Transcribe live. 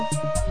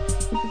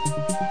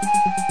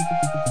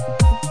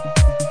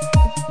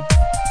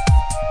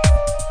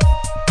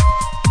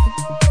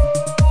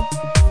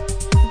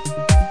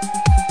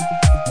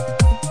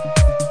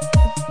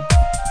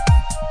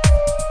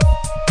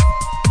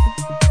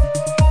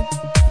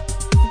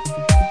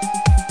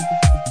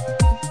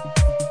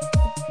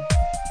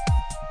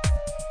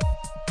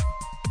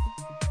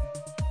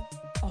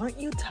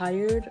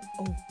tired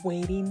of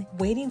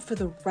waiting for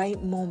the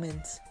right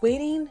moment,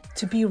 waiting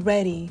to be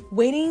ready,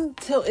 waiting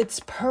till it's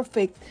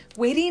perfect,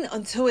 waiting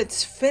until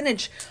it's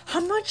finished? How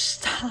much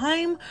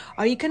time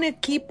are you gonna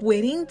keep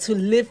waiting to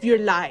live your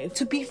life,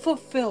 to be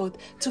fulfilled,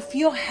 to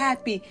feel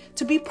happy,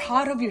 to be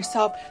proud of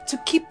yourself, to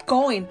keep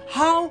going?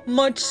 How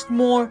much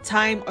more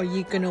time are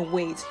you gonna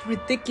wait? It's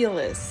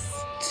ridiculous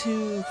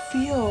to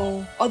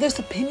feel others'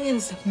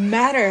 opinions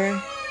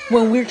matter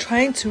when we're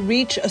trying to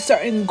reach a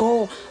certain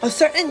goal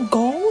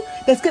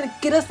that's going to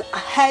get us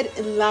ahead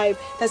in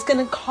life, that's going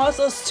to cause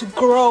us to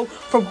grow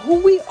from who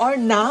we are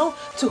now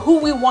to who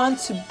we want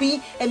to be.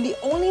 And the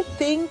only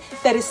thing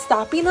that is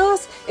stopping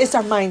us is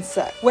our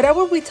mindset.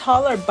 Whatever we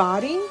tell our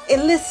body, it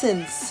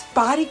listens.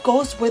 Body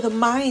goes where the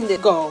mind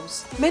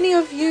goes. Many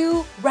of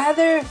you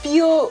rather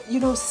feel,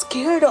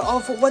 scared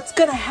of what's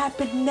going to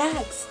happen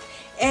next.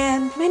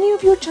 And many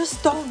of you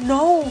just don't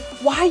know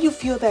why you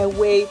feel that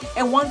way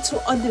and want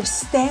to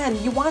understand.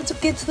 You want to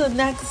get to the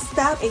next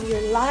step in your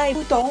life.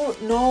 You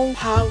don't know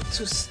how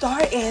to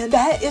start. And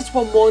that is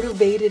what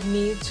motivated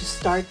me to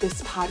start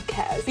this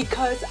podcast,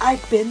 because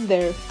I've been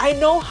there. I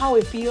know how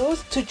it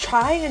feels to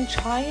try and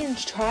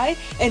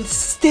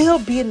still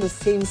be in the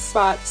same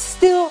spot,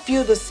 still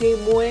feel the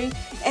same way,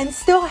 and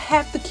still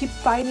have to keep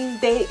fighting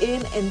day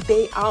in and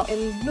day out.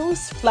 And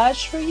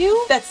newsflash for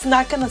you, that's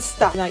not gonna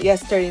stop. Not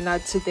yesterday,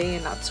 not today,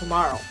 and not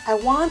tomorrow. I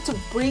want to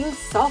bring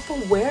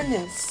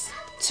self-awareness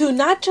to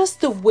not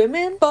just the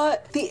women,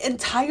 but the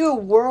entire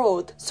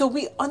world, so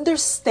we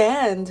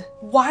understand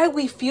why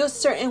we feel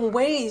certain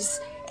ways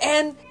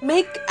and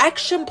make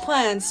action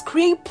plans,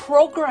 create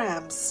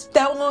programs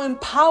that will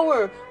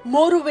empower,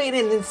 motivate,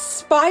 and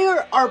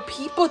inspire our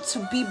people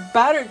to be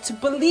better, to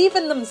believe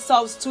in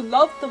themselves, to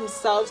love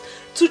themselves,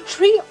 to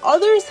treat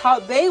others how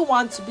they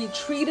want to be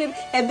treated.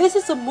 And this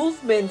is a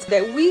movement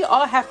that we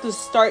all have to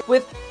start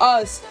with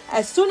us.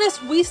 As soon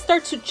as we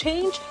start to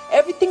change,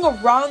 everything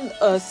around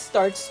us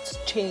starts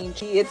to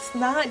change. It's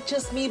not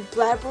just me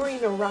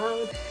blabbering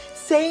around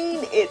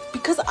saying it,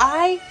 because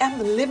I am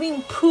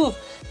living proof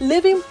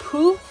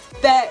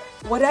that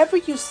whatever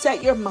you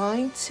set your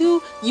mind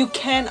to, you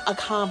can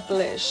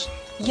accomplish.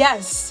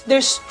 Yes,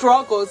 there's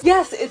struggles.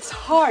 Yes, it's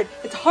hard.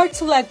 It's hard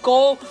to let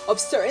go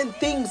of certain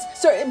things,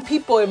 certain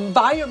people,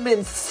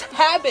 environments,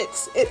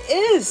 habits. It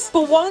is.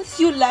 But once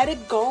you let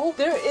it go,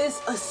 there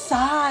is a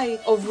sigh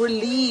of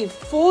relief.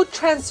 Full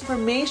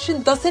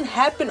transformation doesn't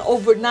happen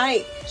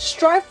overnight.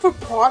 Strive for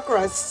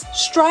progress.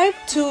 Strive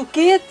to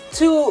get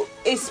to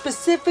a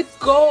specific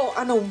goal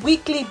on a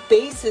weekly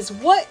basis.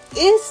 What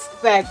is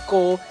that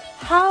goal?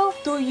 How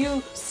do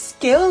you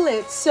scale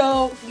it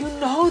so you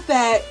know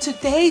that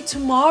today,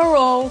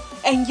 tomorrow,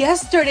 and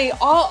yesterday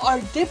all are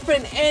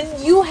different, and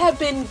you have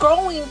been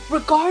growing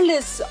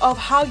regardless of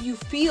how you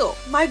feel?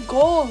 My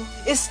goal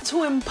is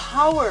to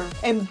empower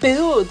and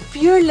build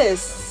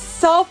fearless,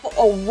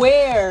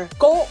 self-aware,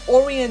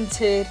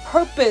 goal-oriented,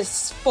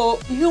 purposeful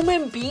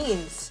human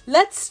beings.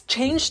 Let's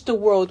change the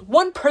world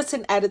one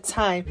person at a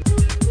time.